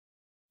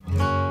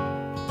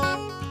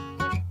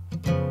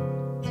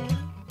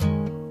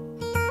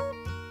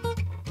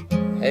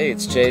Hey,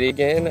 it's JD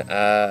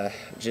again.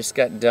 Just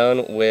got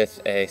done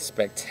with a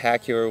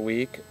spectacular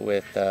week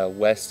with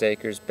West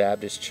Acres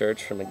Baptist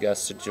Church from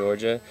Augusta,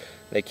 Georgia.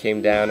 They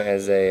came down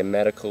as a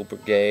medical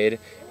brigade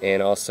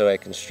and also a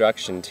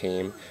construction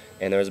team,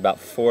 and there was about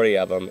 40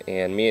 of them,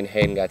 and me and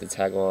Hayden got to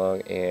tag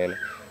along, and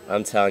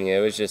I'm telling you,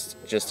 it was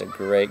just a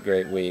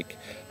great week.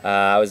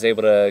 I was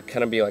able to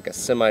kind of be like a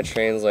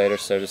semi-translator,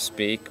 so to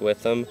speak,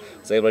 with them. I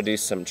was able to do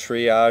some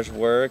triage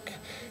work,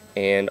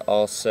 and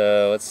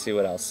also, let's see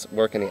what else,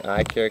 work in the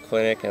eye care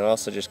clinic, and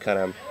also just kind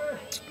of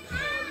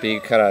be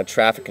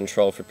traffic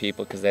control for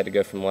people because they had to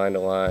go from line to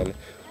line.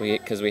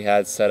 Because we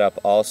had set up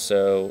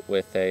also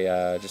with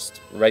a just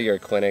regular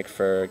clinic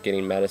for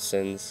getting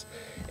medicines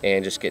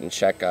and just getting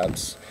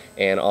checkups,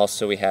 and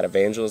also we had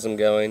evangelism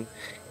going,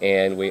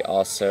 and we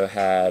also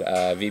had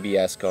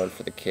VBS going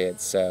for the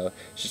kids. So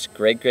it's just a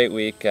great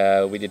week.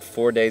 We did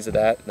 4 days of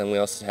that. Then we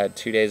also had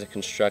 2 days of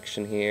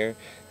construction here.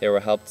 They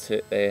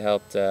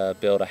helped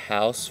build a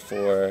house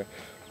for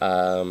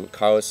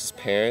Carlos's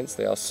parents.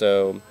 They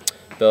also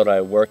built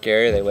a work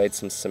area. They laid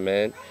some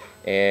cement.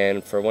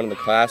 And for one of the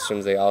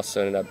classrooms, they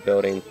also ended up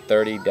building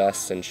 30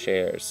 desks and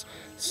chairs.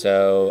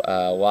 So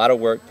a lot of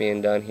work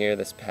being done here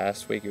this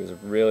past week. It was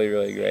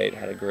really great.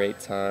 Had a great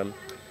time.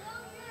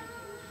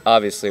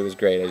 Obviously, it was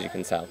great, as you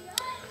can tell.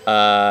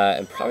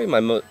 And probably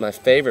my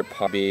favorite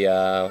part would be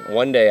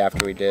one day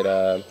after we did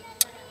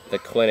the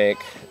clinic,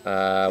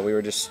 we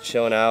were just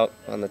chilling out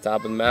on the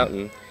top of the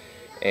mountain,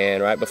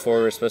 and right before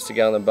we were supposed to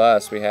get on the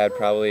bus, we had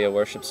probably a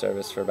worship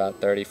service for about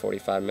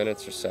 30-45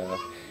 minutes or so,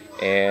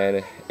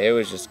 and it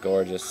was just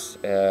gorgeous.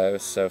 It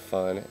was so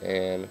fun,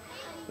 and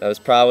that was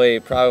probably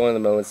one of the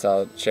moments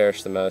I'll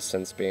cherish the most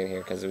since being here,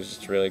 because it was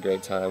just a really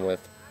great time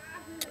with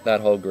that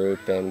whole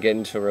group and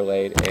getting to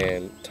relate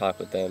and talk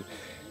with them.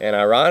 And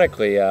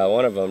ironically,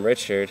 one of them,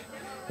 Richard,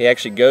 he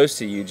actually goes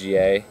to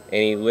UGA,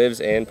 and he lives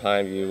in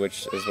Pineview,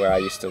 which is where I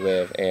used to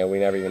live, and we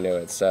never even knew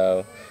it.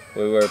 So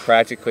we were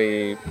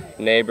practically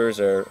neighbors,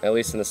 or at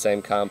least in the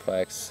same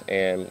complex,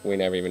 and we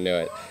never even knew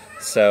it.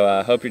 So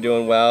I hope you're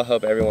doing well.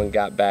 Hope everyone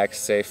got back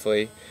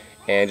safely,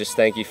 and just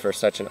thank you for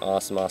such an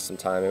awesome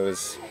time.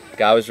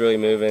 God was really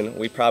moving.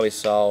 We probably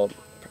saw,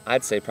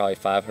 I'd say probably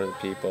 500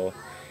 people,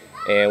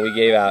 and we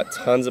gave out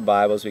tons of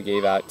Bibles. We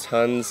gave out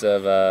tons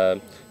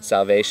of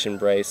salvation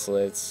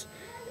bracelets,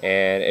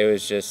 and it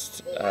was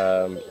just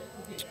a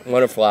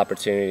wonderful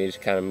opportunity to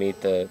kind of meet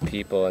the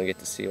people and get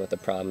to see what the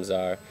problems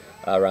are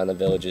around the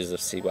villages of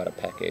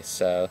Siguatepeque.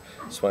 So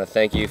just want to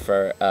thank you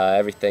for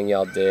everything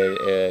y'all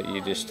did.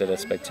 You just did a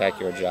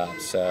spectacular job,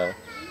 so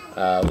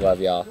love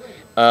y'all.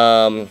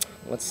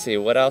 Let's see,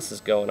 what else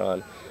is going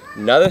on?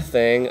 Another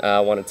thing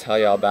I want to tell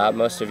y'all about,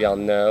 most of y'all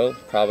know,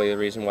 probably the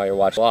reason why you're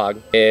watching the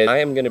vlog, is I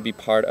am going to be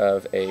part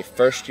of a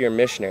first-year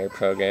missionary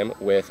program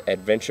with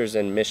Adventures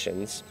in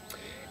Missions,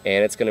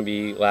 and it's going to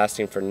be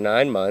lasting for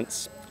 9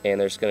 months,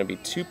 and there's going to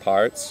be 2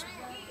 parts.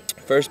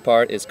 First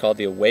part is called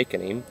The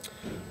Awakening,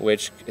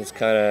 which is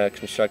kind of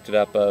constructed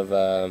up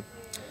of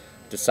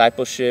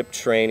discipleship,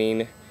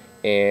 training,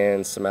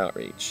 and some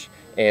outreach.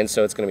 And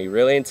so it's going to be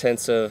really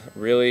intensive,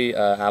 really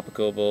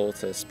applicable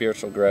to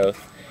spiritual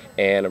growth,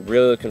 and I'm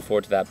really looking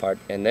forward to that part.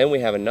 And then we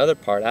have another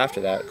part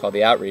after that called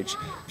the outreach,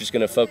 which is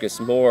going to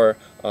focus more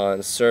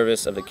on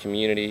service of the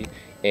community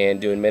and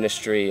doing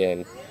ministry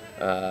in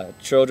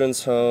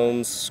children's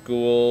homes,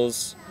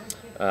 schools,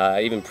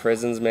 even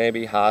prisons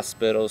maybe,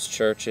 hospitals,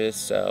 churches.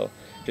 So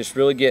just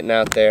really getting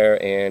out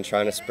there and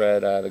trying to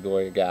spread the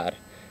glory of God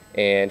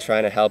and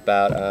trying to help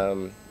out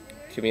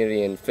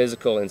community in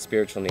physical and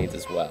spiritual needs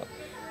as well.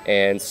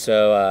 And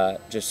so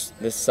this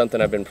is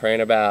something I've been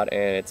praying about,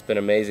 and it's been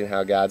amazing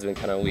how God's been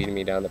kind of leading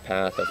me down the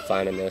path of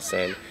finding this,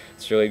 and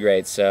it's really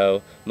great.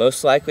 So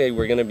most likely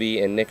we're going to be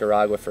in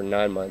Nicaragua for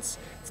 9 months.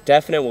 It's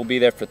definite we'll be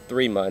there for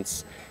 3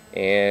 months,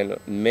 and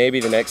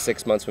maybe the next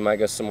 6 months we might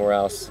go somewhere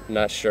else.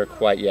 Not sure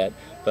quite yet,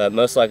 but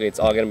most likely it's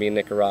all going to be in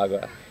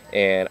Nicaragua,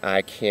 and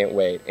I can't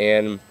wait.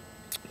 And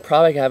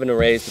probably having to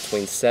raise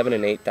between $7,000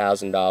 and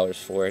 $8,000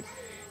 for it,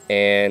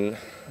 and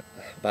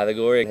by the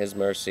glory of His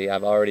mercy,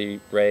 I've already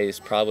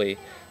raised probably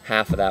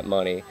half of that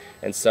money.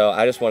 And so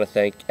I just want to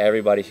thank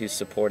everybody who's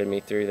supported me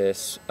through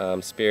this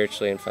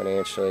spiritually and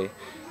financially.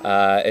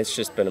 It's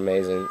just been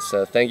amazing.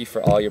 So thank you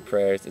for all your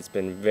prayers. It's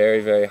been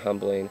very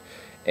humbling,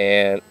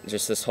 and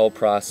just this whole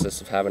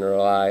process of having to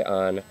rely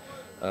on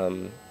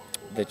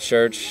the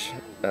church,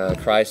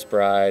 Christ's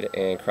bride,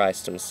 and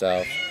Christ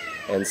Himself.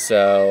 And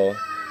so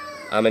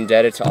I'm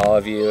indebted to all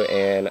of you,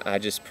 and I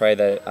just pray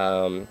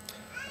that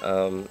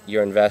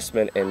your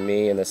investment in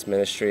me and this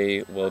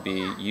ministry will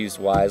be used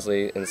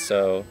wisely, and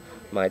so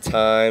my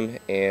time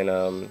and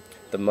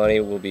the money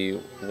will be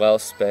well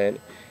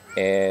spent,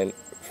 and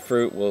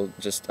fruit will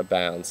just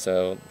abound.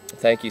 So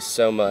thank you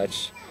so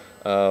much.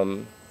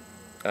 I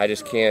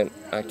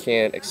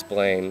can't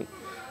explain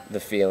the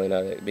feeling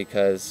of it,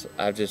 because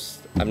I've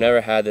never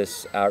had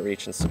this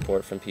outreach and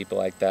support from people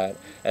like that,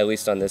 at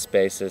least on this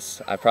basis.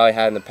 I probably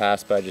had in the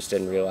past, but I just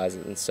didn't realize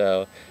it, and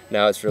so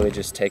now it's really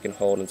just taken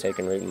hold and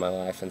taken root in my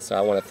life. And so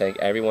I want to thank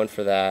everyone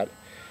for that,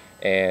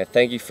 And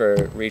thank you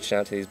for reaching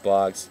out to these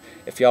blogs.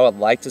 If y'all would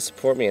like to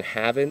support me and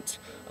haven't,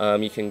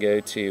 you can go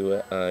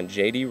to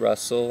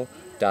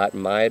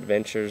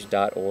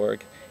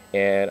jdrussell.myadventures.org,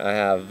 and I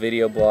have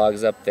video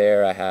blogs up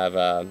there. I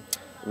have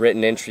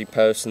written entry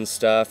posts and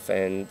stuff,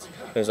 and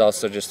there's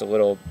also just a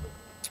little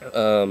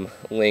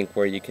link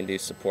where you can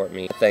support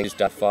me. Thanks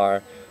so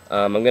far.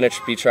 I'm going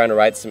to be trying to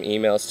write some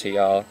emails to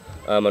y'all.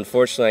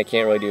 Unfortunately, I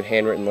can't really do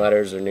handwritten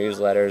letters or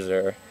newsletters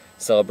or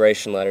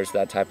celebration letters,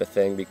 that type of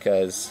thing,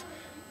 because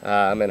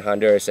I'm in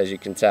Honduras, as you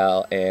can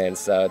tell, and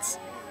so it's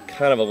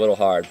kind of a little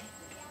hard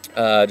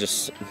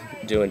just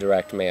doing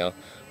direct mail.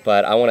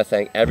 But I want to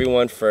thank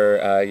everyone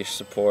for your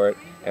support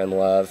and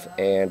love,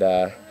 and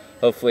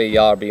hopefully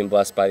y'all are being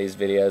blessed by these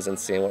videos and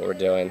seeing what we're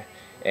doing,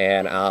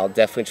 and I'll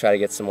definitely try to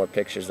get some more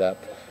pictures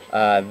up.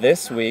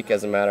 This week,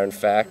 as a matter of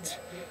fact,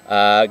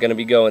 going to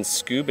be going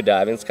scuba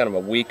diving. It's kind of a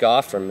week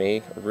off from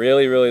me.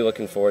 Really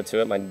looking forward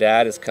to it. My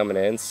dad is coming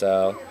in,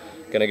 so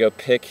going to go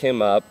pick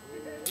him up,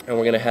 and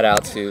we're going to head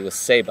out to La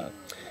Ceiba.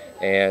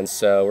 And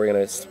so we're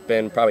going to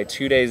spend probably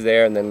 2 days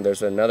there, and then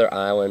there's another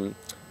island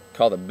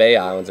called the Bay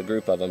Islands, a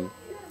group of them,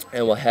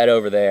 and we'll head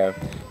over there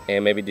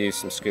and maybe do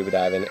some scuba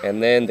diving.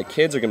 And then the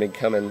kids are going to be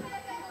coming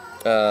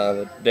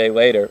the day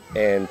later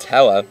in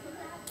Tella.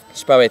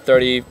 It's probably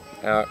 30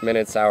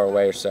 minutes, hour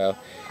away or so,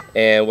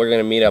 and we're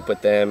going to meet up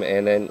with them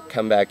and then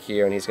come back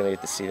here, and he's going to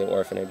get to see the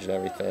orphanage and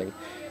everything.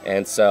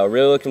 And so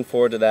really looking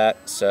forward to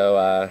that.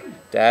 So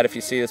Dad, if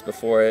you see this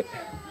before it,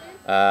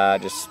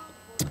 just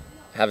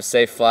have a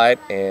safe flight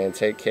and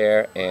take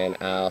care, and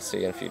I'll see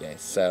you in a few days.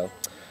 So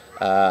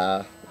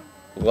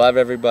love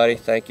everybody.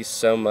 Thank you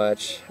so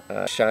much.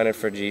 Shining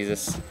for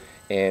Jesus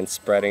and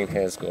spreading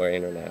his glory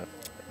in her now.